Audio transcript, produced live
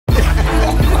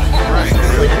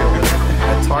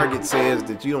it says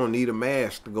that you don't need a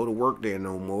mask to go to work there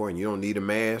no more, and you don't need a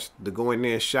mask to go in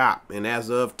there and shop. And as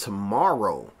of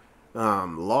tomorrow,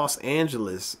 Los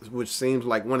Angeles, which seems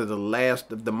like one of the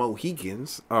last of the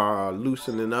Mohicans, are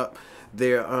loosening up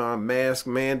their mask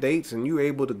mandates, and you're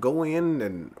able to go in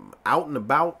and out and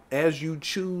about as you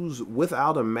choose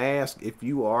without a mask if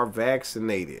you are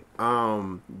vaccinated.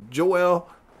 Joel,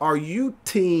 are you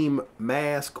team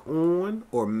mask on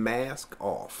or mask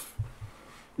off?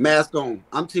 Mask on.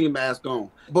 I'm team mask on.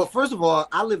 But first of all,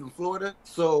 I live in Florida,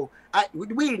 so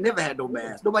we ain't never had no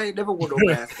mask. Nobody never wore no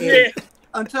mask.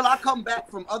 Until I come back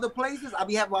from other places, I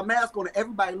be having my mask on and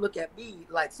everybody look at me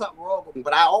like something wrong with me.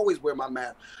 But I always wear my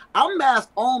mask. I'm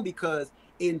masked on because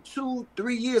in 2-3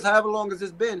 years, however long as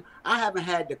it's been, I haven't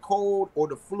had the cold or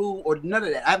the flu or none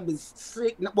of that. I haven't been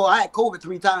sick. Well, I had COVID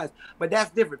 3 times, but that's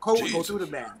different. COVID goes through the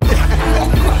mask.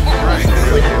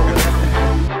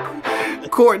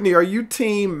 Courtney, are you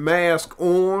team mask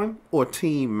on or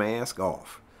team mask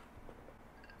off?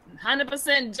 100%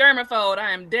 germaphobe.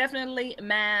 I am definitely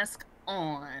mask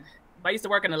on. I used to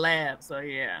work in the lab, so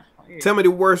yeah. Tell me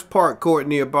the worst part,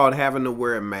 Courtney, about having to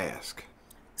wear a mask.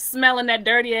 Smelling that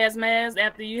dirty ass mask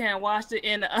after you hadn't washed it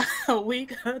in a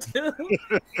week or two.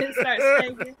 It starts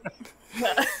stinking.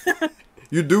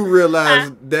 You do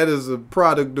realize that is a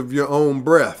product of your own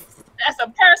breath. That's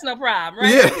a personal problem,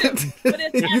 right? Yeah. But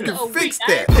it's you can fix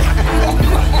that.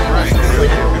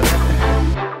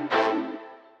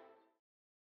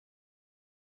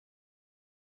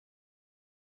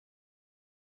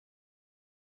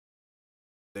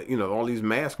 You know, all these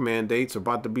mask mandates are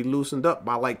about to be loosened up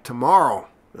by like tomorrow.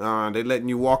 They're letting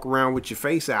you walk around with your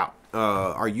face out.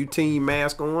 Are you team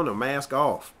mask on or mask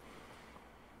off?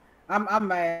 I'm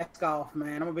mask off,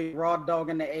 man. I'm gonna be raw dog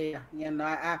in the air. You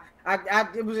know,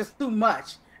 it was just too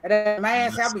much. And that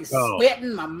mask, I'll be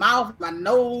sweating, my mouth, my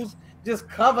nose just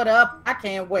covered up. I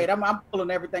can't wait. I'm pulling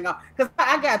everything off because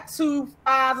I got 2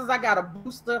 Pfizers. I got a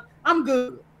booster. I'm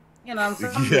good. You know what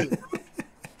I'm saying?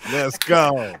 Let's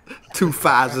go. 2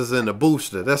 Pfizers and a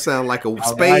booster. That sounds like a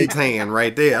spades hand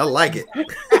right there. I like it.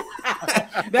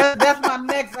 That's my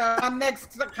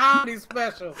next comedy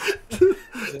special. 2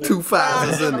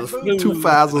 Pfizers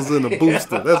and a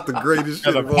booster. That's the greatest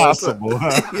shit impossible.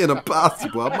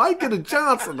 Impossible. I might get a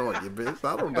Johnson on you, bitch.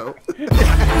 I don't know.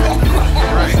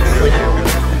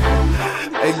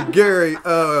 Hey Gary,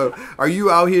 are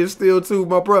you out here still too,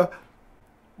 my bro?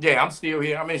 Yeah, I'm still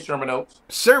here. I'm in Sherman Oaks.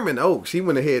 Sherman Oaks. He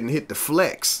went ahead and hit the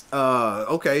flex.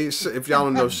 Okay, if y'all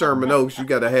don't know Sherman Oaks, you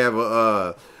got to have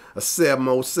a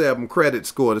 707 credit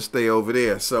score to stay over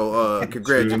there. So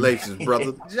congratulations,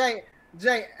 brother.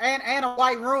 Jay, and a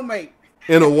white roommate.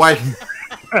 And a white.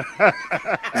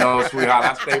 No, sweetheart,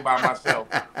 I stay by myself.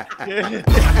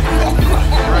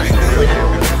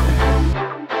 Right.